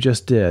exercise we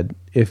just did.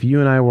 If you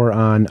and I were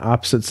on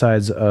opposite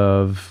sides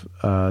of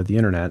the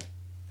internet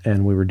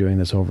and we were doing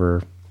this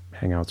over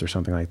Hangouts or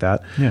something like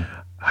that,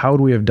 how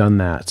would we have done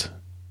that?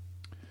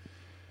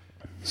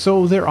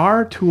 So there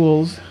are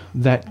tools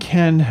that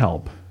can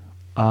help.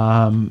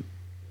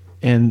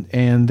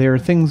 And there are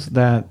things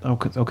that,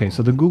 okay,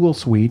 so the Google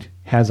Suite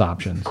has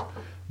options.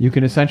 You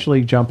can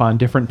essentially jump on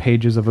different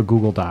pages of a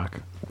Google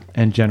Doc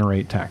and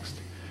generate text.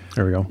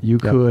 There we go. You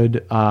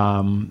could,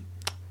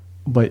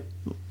 but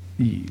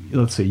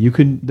let's see,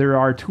 there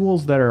are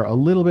tools that are a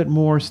little bit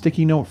more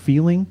sticky note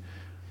feeling,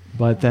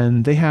 but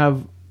then they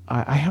have,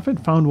 I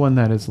haven't found one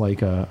that is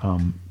like a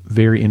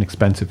very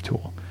inexpensive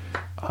tool.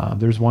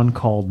 There's one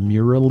called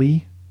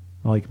Murally,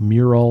 like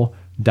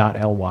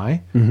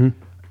mural.ly. Mm-hmm.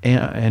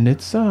 And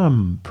it's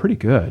pretty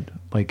good.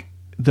 Like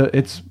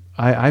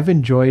I've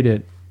enjoyed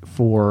it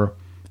for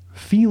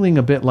feeling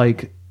a bit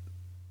like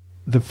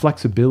the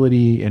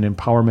flexibility and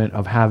empowerment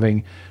of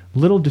having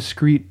little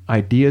discrete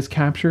ideas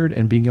captured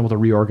and being able to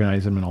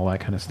reorganize them and all that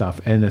kind of stuff,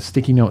 and a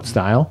sticky note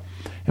style.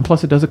 And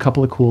plus, it does a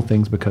couple of cool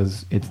things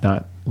because it's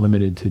not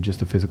limited to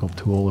just a physical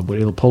tool.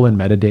 It'll pull in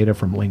metadata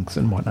from links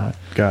and whatnot.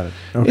 Got it.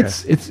 Okay.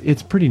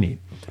 It's pretty neat.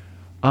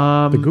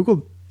 The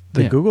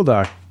Google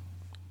Doc,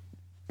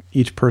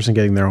 each person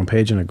getting their own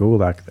page in a Google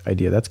Doc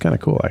idea, that's kind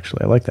of cool,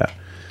 actually. I like that.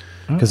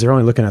 Because they're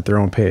only looking at their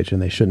own page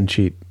and they shouldn't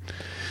cheat.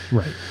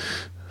 Right.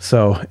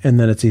 So, and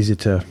then it's easy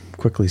to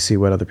quickly see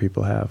what other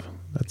people have.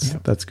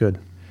 That's good.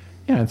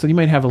 Yeah, and so you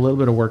might have a little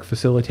bit of work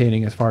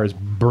facilitating as far as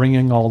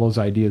bringing all those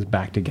ideas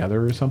back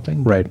together or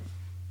something. Right.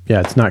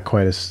 Yeah, it's not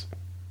quite as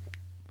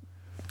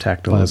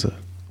tactile as a...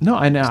 No,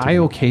 and I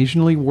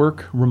occasionally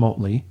work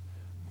remotely,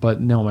 but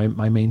no,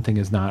 my main thing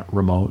is not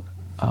remote.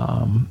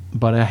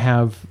 But I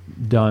have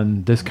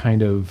done this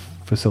kind of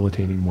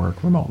facilitating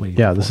work remotely.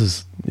 Yeah,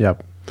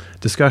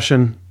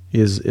 discussion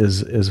is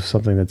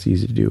something that's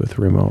easy to do with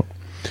remote.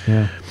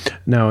 Yeah.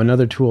 Now,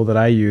 another tool that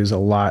I use a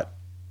lot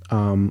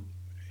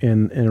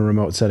in a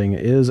remote setting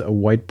is a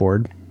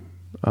whiteboard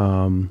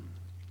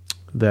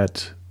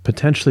that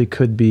potentially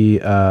could be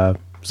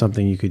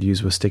something you could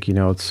use with sticky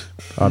notes.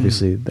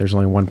 Obviously, there's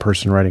only one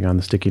person writing on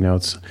the sticky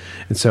notes.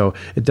 And so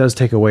it does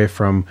take away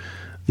from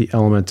the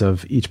element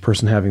of each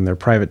person having their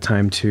private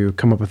time to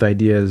come up with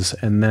ideas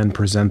and then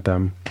present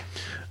them.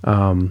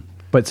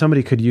 But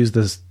somebody could use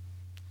this,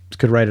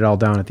 could write it all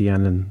down at the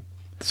end and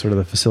sort of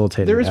the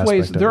facilitating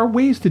there are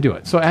ways to do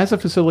it. So as a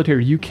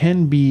facilitator, you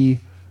can be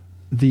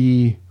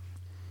the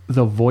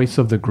voice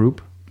of the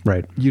group.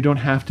 Right. You don't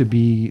have to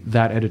be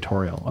that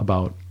editorial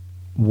about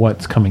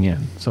what's coming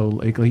in. So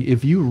like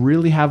if you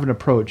really have an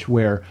approach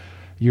where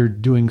you're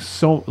doing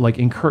so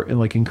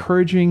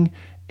encouraging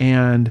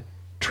and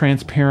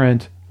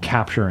transparent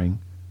capturing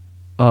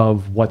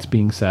of what's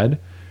being said,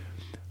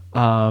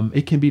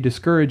 it can be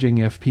discouraging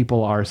if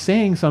people are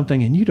saying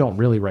something and you don't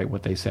really write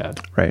what they said.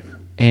 Right.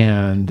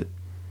 And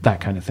that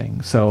kind of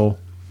thing. So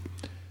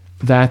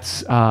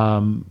that's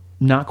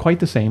not quite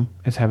the same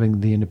as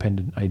having the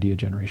independent idea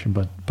generation,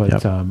 but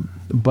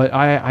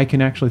I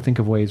can actually think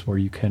of ways where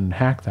you can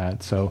hack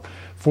that. So,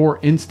 for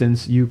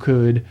instance, you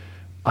could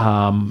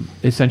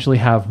essentially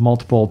have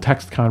multiple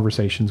text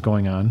conversations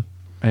going on,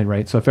 and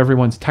right. So if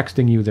everyone's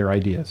texting you their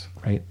ideas,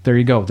 right, there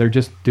you go. They're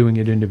just doing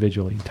it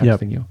individually,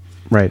 texting you,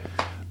 right.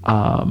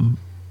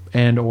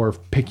 And or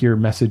pick your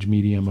message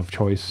medium of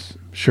choice.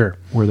 Sure.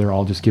 Where they're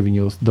all just giving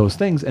you those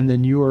things, and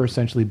then you are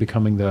essentially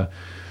becoming the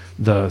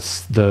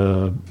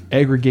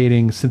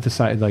aggregating,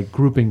 synthesized, like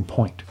grouping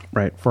point,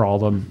 right, for all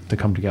of them to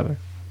come together.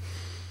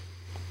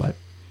 But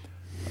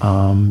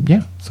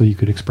yeah, so you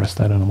could express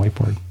that on a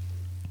whiteboard.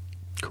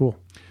 Cool.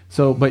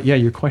 So, but yeah,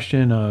 your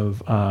question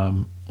of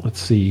let's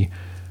see,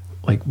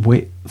 like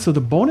wait. So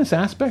the bonus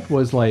aspect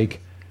was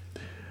like,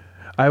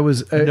 I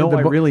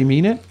really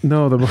mean it.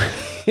 No,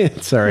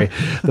 sorry.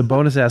 The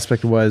bonus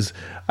aspect was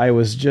I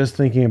was just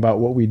thinking about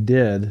what we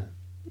did.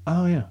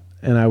 Oh yeah.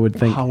 And I would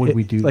think, how would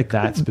we do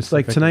that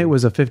specifically? Like tonight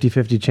was a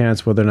 50-50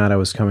 chance whether or not I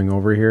was coming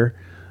over here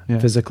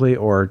physically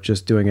or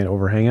just doing it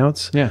over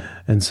Hangouts. Yeah.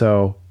 And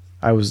so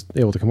I was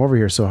able to come over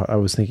here. So I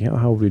was thinking,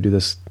 how would we do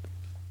this,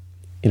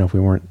 if we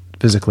weren't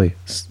physically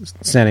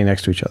standing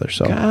next to each other?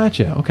 So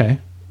gotcha. Okay.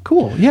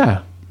 Cool.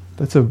 Yeah.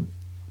 That's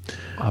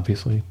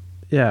obviously.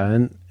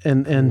 Yeah.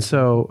 And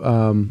so,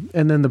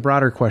 and then the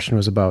broader question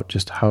was about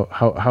just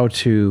how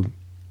to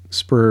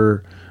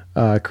spur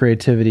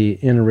creativity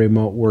in a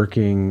remote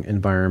working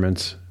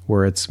environment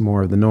where it's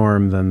more the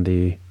norm than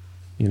the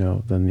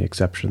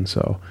exception.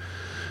 So,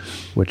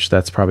 which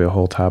that's probably a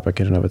whole topic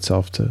in and of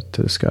itself to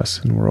discuss,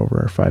 and we're over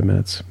our 5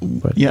 minutes.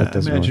 But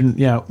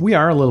yeah, we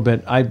are a little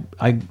bit. I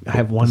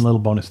have one little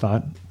bonus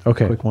thought.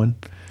 Okay, quick one.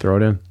 Throw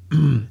it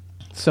in.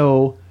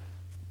 So,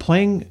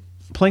 playing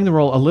the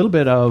role a little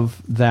bit of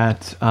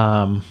that.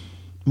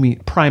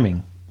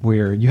 Priming,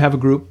 where you have a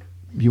group.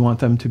 You want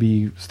them to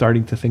be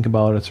starting to think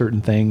about a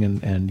certain thing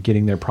and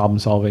getting their problem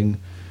solving,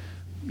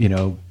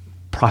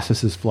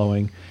 processes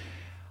flowing.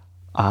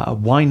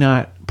 Why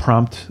not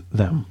prompt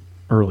them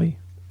early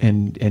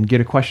and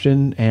get a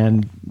question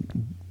and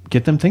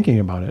get them thinking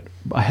about it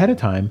ahead of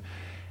time,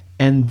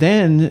 and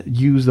then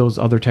use those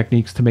other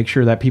techniques to make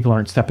sure that people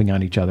aren't stepping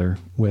on each other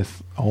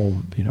with,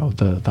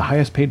 the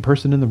highest paid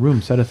person in the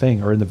room said a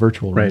thing, or in the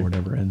virtual room, or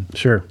whatever. And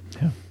sure.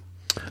 Yeah.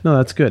 No,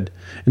 that's good.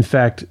 In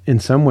fact, in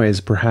some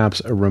ways, perhaps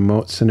a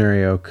remote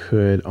scenario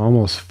could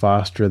almost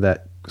foster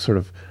that sort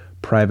of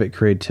private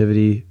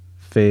creativity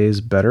phase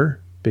better,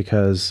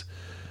 because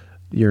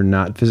you're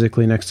not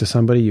physically next to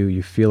somebody.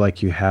 You feel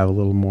like you have a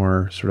little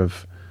more sort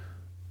of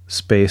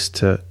space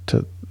to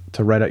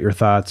write out your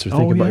thoughts or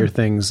think about your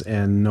things,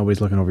 and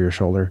nobody's looking over your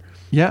shoulder.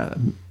 Yeah,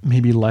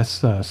 maybe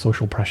less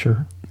social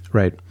pressure.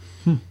 Right.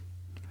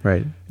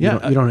 Right.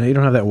 Yeah. You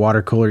don't have that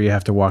water cooler you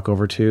have to walk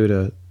over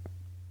to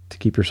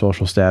keep your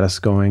social status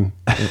going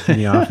in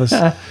the office.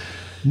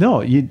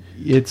 No,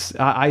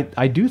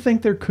 I do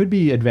think there could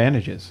be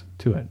advantages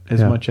to it,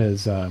 as much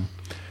as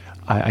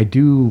I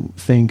do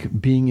think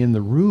being in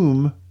the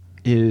room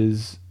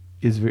has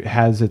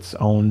its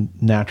own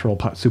natural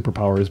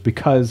superpowers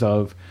because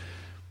of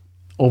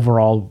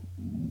overall,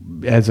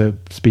 as a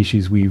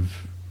species,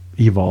 we've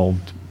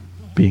evolved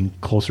being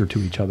closer to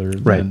each other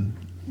than,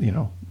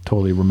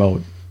 totally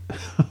remote.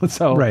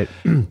 So, right.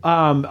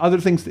 Other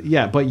things,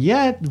 but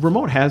yet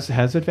remote has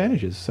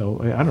advantages.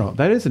 So I don't know.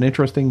 That is an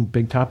interesting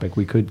big topic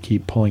we could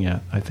keep pulling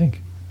at, I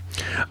think.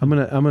 I'm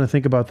gonna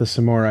think about this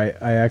some more. I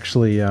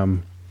actually,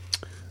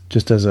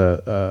 just as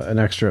an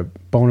extra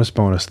bonus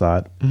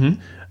thought. Mm-hmm.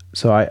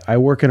 So I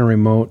work in a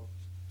remote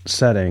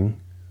setting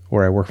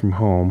where I work from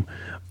home,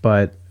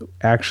 but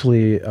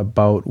actually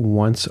about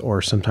once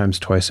or sometimes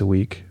twice a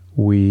week,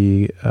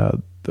 some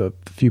of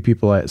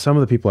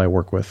the people I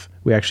work with,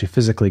 we actually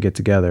physically get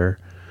together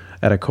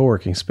at a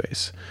co-working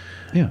space.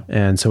 Yeah.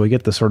 And so we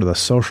get the sort of the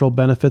social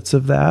benefits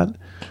of that.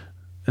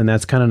 And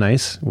that's kind of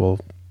nice. We'll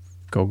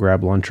go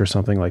grab lunch or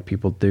something like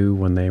people do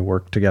when they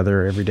work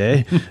together every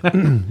day.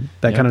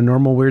 That kind of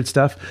normal weird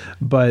stuff.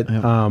 But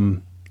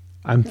I'm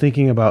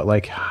thinking about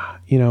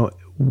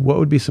what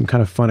would be some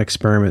kind of fun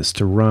experiments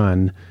to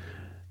run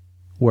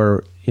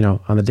where,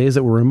 on the days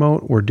that we're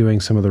remote, we're doing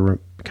some of the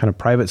kind of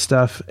private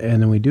stuff.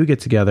 And then we do get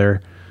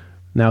together.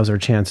 Now's our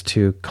chance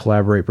to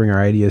collaborate, bring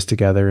our ideas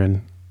together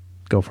and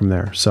go from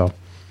there. So,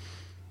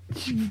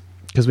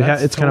 because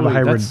it's kind of a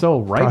hybrid That's so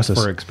right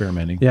process. For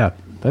experimenting. Yeah.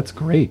 That's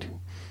great.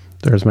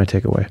 There's my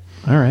takeaway.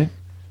 All right.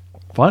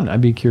 Fun. I'd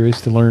be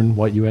curious to learn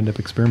what you end up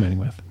experimenting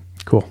with.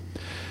 Cool.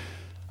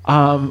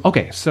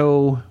 Okay.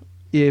 So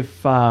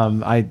if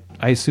I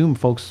assume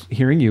folks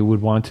hearing you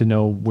would want to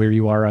know where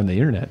you are on the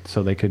internet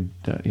so they could,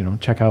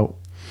 check out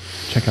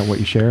what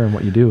you share and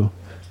what you do.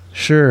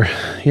 Sure.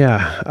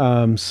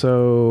 Yeah.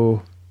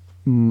 So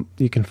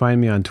you can find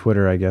me on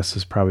Twitter, I guess,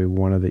 is probably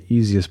one of the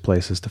easiest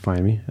places to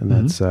find me. And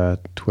that's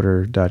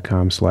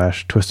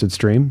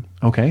twitter.com/twistedstream.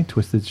 Okay.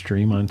 Twisted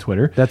Stream on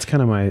Twitter. That's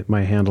kind of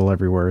my handle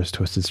everywhere is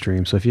Twisted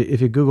Stream. So if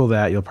you Google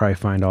that, you'll probably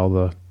find all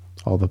the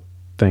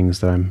things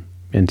that I'm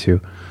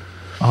into.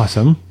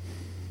 Awesome.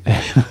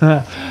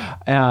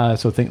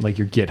 So think like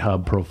your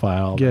GitHub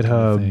profile.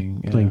 GitHub,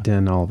 kind of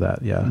LinkedIn, all of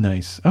that. Yeah.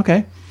 Nice.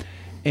 Okay.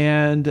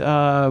 And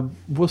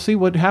we'll see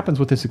what happens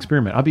with this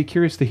experiment. I'll be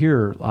curious to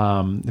hear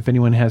if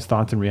anyone has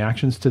thoughts and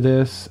reactions to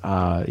this.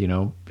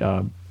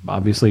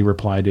 Obviously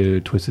reply to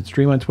Twisted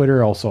Stream on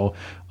Twitter. Also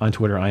on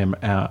Twitter, I am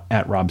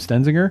at Rob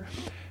Stenzinger.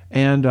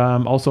 And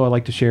also I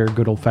like to share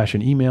good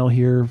old-fashioned email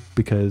here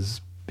because,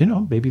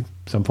 maybe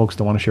some folks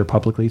don't want to share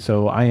publicly.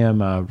 So I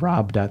am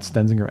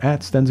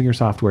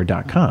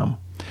rob.stenzinger@stenzingersoftware.com.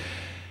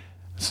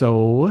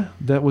 So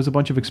that was a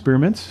bunch of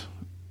experiments.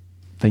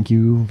 Thank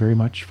you very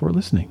much for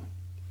listening.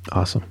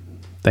 Awesome.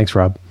 Thanks,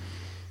 Rob.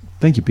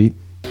 Thank you, Pete.